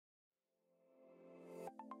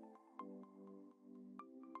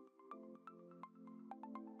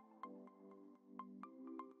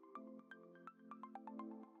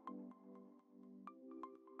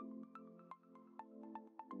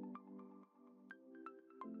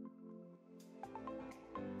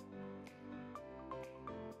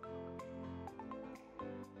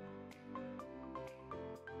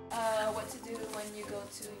to do when you go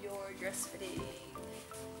to your dress fitting.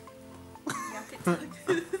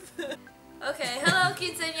 Okay, hello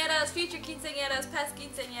quinceañeras, future quinceañeras, past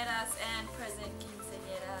quinceañeras, and present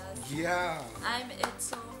quinceañeras. Yeah. I'm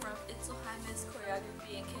Itzel from Itzel Jaimez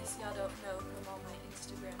Choreography, in case y'all don't know from all my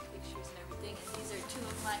Instagram pictures and everything, and these are two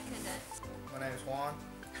of my cadets. My name is Juan.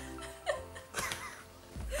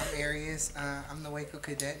 I'm Aries. I'm the Waco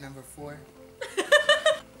cadet number 4.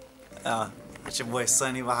 It's your boy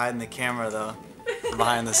Sonny behind the camera though,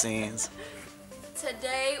 behind the scenes.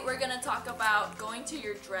 Today we're going to talk about going to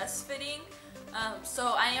your dress fitting.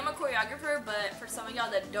 So I am a choreographer, but for some of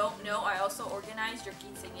y'all that don't know, I also organize your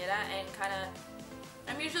quinceañera and kind of,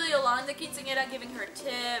 I'm usually along the quinceañera giving her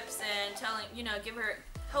tips and telling,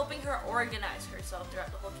 helping her organize herself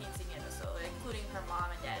throughout the whole quinceañera, so including her mom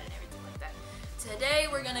and dad and everything like that. Today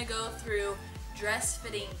we're going to go through dress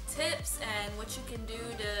fitting tips and what you can do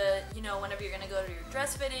to, whenever you're going to go to your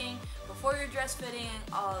dress fitting, before your dress fitting,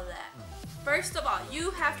 all of that. First of all, you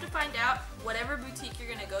have to find out, whatever boutique you're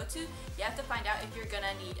going to go to, you have to find out if you're going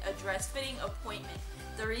to need a dress fitting appointment.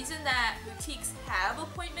 The reason that boutiques have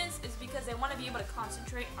appointments is because they want to be able to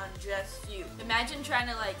concentrate on just you. Imagine trying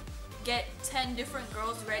to get 10 different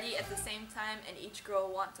girls ready at the same time, and each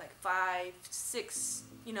girl wants 5, 6,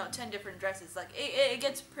 10 different dresses. It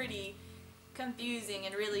gets pretty confusing,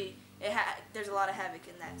 and really there's a lot of havoc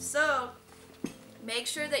in that. So make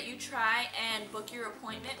sure that you try and book your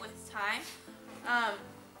appointment with time.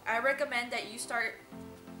 I recommend that you start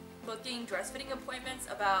booking dress fitting appointments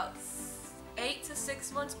about 8 to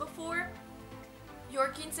 6 months before your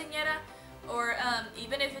quinceañera, or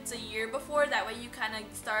even if it's a year before. That way you kind of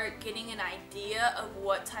start getting an idea of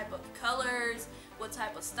what type of colors, what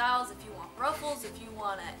type of styles, if you want ruffles, if you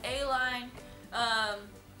want an A-line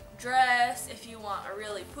dress, if you want a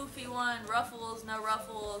really poofy one, ruffles, no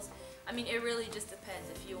ruffles. I mean, it really just depends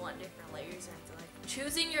if you want different layers or anything like that.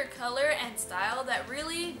 Choosing your color and style, that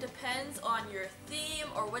really depends on your theme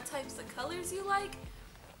or what types of colors you like.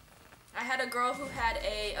 I had a girl who had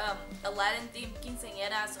a Aladdin themed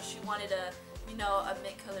quinceañera, so she wanted a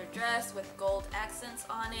mid-colored dress with gold accents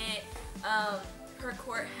on it. Her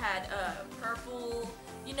court had purple.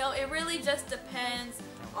 It really just depends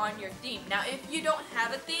on your theme. Now, if you don't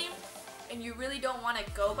have a theme and you really don't want to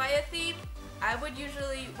go by a theme, I would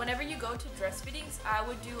usually, whenever you go to dress fittings, I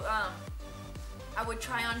would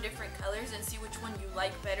try on different colors and see which one you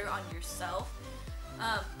like better on yourself.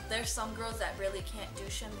 There's some girls that really can't do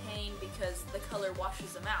champagne because the color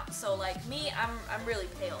washes them out. So like me, I'm really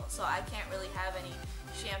pale, so I can't really have any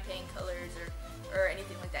champagne colors or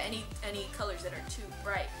anything like that. Any colors that are too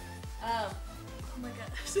bright. Oh my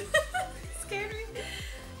gosh, scared me.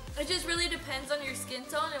 It just really depends on your skin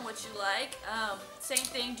tone and what you like. Same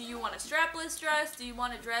thing, do you want a strapless dress? Do you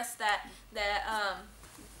want a dress that oh,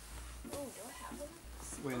 do I have one?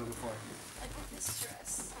 Wait, looking for it. I got this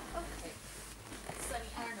dress. Okay. Sunny,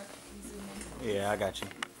 I don't know if you can zoom in. Yeah, I got you.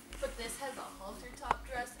 But this has a halter top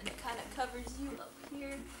dress and it kind of covers you up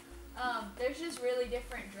here. There's just really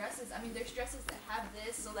different dresses. I mean, there's dresses that have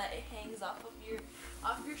this so that it hangs off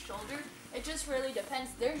your shoulder. It just really depends.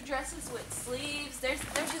 There's dresses with sleeves. There's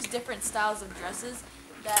just different styles of dresses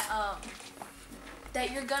that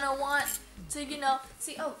that you're gonna want to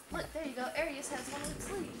see. Oh, look, there you go. Aries has one with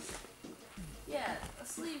sleeves. Yeah, a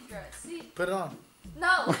sleeve dress. See? Put it on.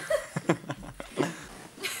 No.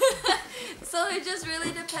 So it just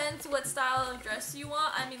really depends what style of dress you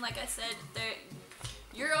want. I mean, like I said,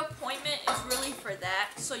 your appointment is really for that,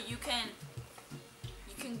 so you can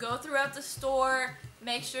go throughout the store,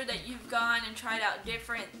 make sure that you've gone and tried out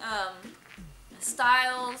different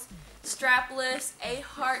styles, strapless,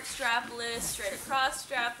 A-heart strapless, straight across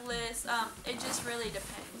strapless. It just really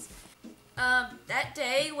depends. That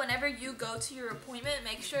day, whenever you go to your appointment,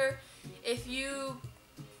 make sure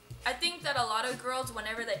I think that a lot of girls,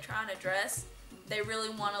 whenever they try on a dress, they really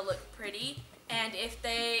want to look pretty. And if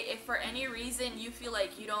for any reason you feel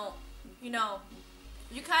like you don't,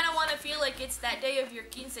 you kind of want to feel like it's that day of your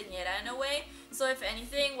quinceañera in a way. So if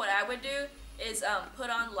anything, what I would do is put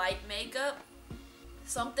on light makeup,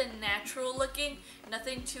 something natural looking,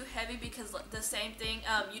 nothing too heavy, because the same thing,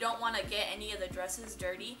 you don't want to get any of the dresses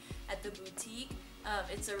dirty at the boutique.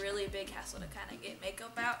 It's a really big hassle to kind of get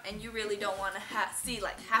makeup out, and you really don't want to see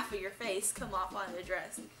half of your face come off on the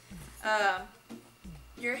dress.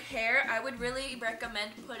 Your hair, I would really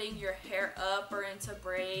recommend putting your hair up or into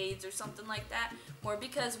braids or something like that, more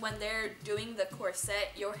because when they're doing the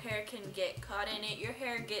corset, your hair can get caught in it. Your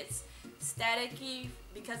hair gets staticky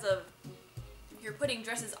because of you're putting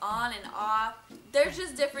dresses on and off. There's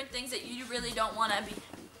just different things that you really don't want to be,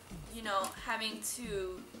 having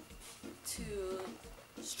to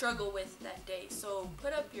struggle with that day. So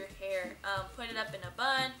put up your hair, put it up in a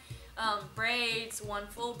bun, braids, one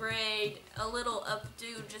full braid, a little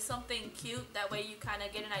updo, just something cute. That way you kind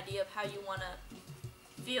of get an idea of how you want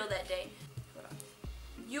to feel that day.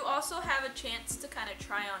 You also have a chance to kind of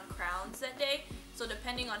try on crowns that day. So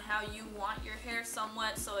depending on how you want your hair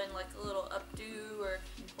somewhat, so in like a little updo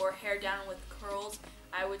or hair down with curls,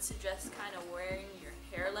 I would suggest kind of wearing your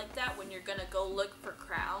hair like that when you're gonna go look for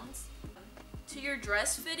crowns. To your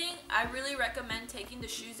dress fitting, I really recommend taking the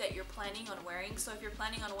shoes that you're planning on wearing. So if you're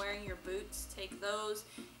planning on wearing your boots, take those.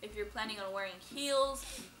 If you're planning on wearing heels,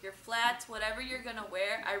 your flats, whatever you're gonna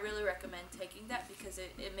wear, I really recommend taking that because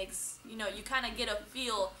it makes, you know, you kind of get a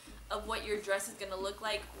feel of what your dress is gonna look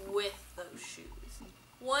like with those shoes.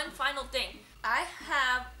 One final thing, I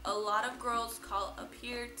have a lot of girls call up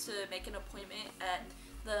here to make an appointment at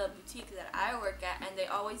the boutique that I work at, and they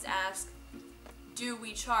always ask, do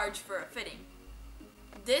we charge for a fitting?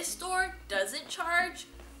 This store doesn't charge,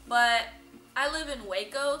 but I live in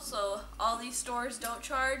Waco, so all these stores don't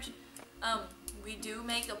charge. We do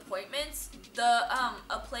make appointments.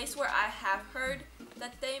 A place where I have heard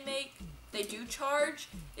that they do charge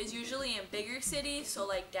is usually in bigger cities, so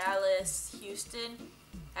like Dallas, Houston.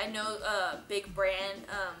 I know big brand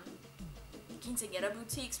Quinceañera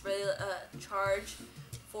boutiques really charge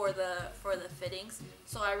for the fittings,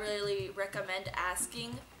 so I really recommend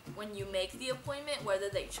asking when you make the appointment whether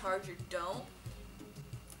they charge or don't.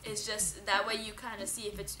 It's just that way you kind of see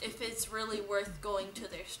if it's really worth going to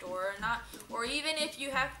their store or not, or even if you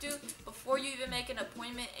have to, before you even make an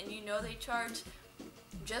appointment and you know they charge,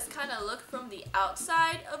 just kind of look from the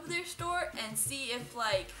outside of their store and see if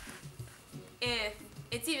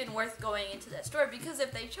it's even worth going into that store, because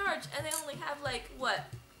if they charge and they only have like what,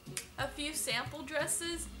 a few sample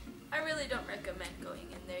dresses, I really don't recommend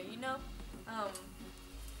going in there, you know.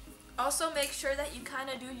 Also make sure that you kind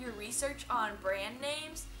of do your research on brand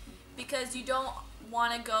names, because you don't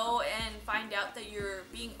want to go and find out that you're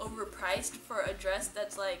being overpriced for a dress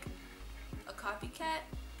that's like a copycat,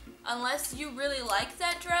 unless you really like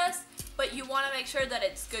that dress, but you want to make sure that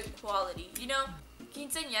it's good quality, you know.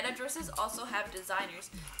 Quinceañera dresses also have designers,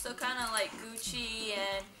 so kind of like Gucci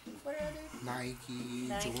and what are others? Nike,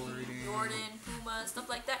 Jordan, Puma, stuff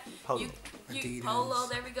like that. Polo. Adidas. Polo,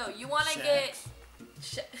 there we go. You want to get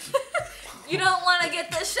you don't want to get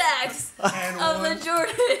the Shaqs of the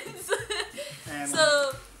Jordans.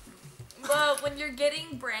 So, but when you're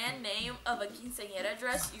getting brand name of a quinceañera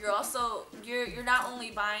dress, you're not only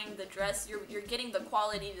buying the dress, you're getting the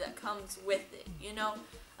quality that comes with it, you know.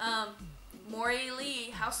 Morey Lee,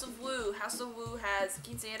 House of Woo has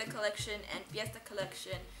Quinceañera collection and Fiesta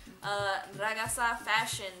collection. Ragasa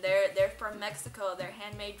Fashion, they're from Mexico. They're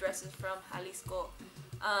handmade dresses from Jalisco.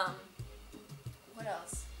 What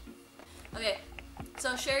else? Okay,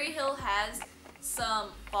 so Sherry Hill has some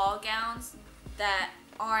ball gowns that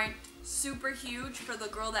aren't super huge for the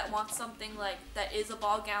girl that wants something like that is a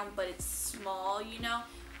ball gown but it's small, you know.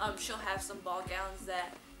 She'll have some ball gowns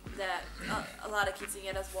that a lot of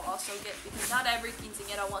quinceañeras will also get, because not every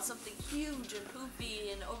quinceañera wants something huge and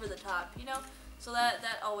poofy and over the top, you know. So that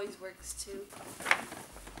always works too.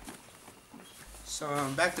 So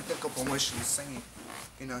back to pick up on what she was saying.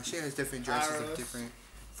 You know, she has different dresses of different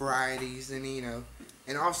varieties, and you know,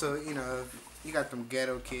 and also, you know, you got them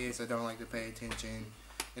ghetto kids that don't like to pay attention,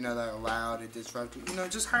 you know, that are loud and disruptive. You know,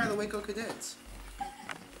 just hire the Waco cadets.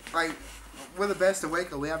 Like, we're the best at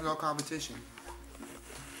Waco. We have no competition.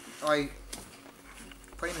 Like,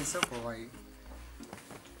 plain and simple. Like,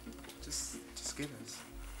 just get us.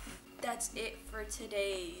 That's it for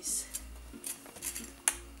today's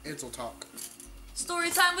Itzel talk.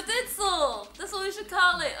 Story time with Itzel. That's what we should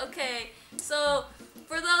call it. Okay, so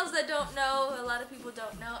for those that don't know, a lot of people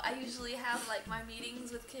don't know, I usually have like my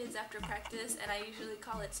meetings with kids after practice, and I usually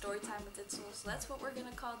call it Story Time with Itzel. So that's what we're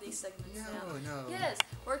gonna call these segments now. No. Yes,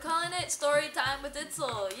 we're calling it Story Time with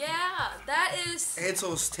Itzel. Yeah, that is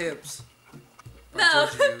Itzel's tips. no.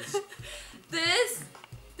 This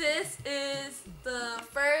is the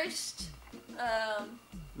first.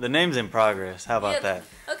 The name's in progress. How about that?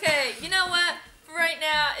 Okay, you know what? For right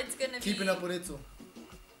now, it's gonna be Keeping Up with Itzel.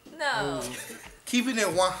 No. Ooh. Keeping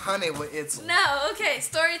it 100 with Itzel. No, okay.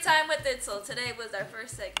 Story time with Itzel. Today was our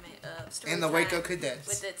first segment of Story And the Time Waco Cadets.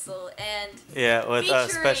 with Itzel, and Yeah, with a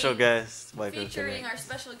special guest. featuring our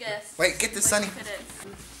special guest. Wait, get the Waco Sunny. Cadets.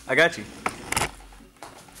 I got you.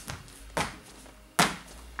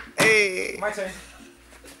 Hey. My turn.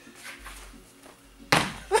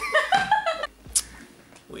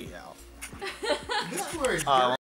 We out. This word.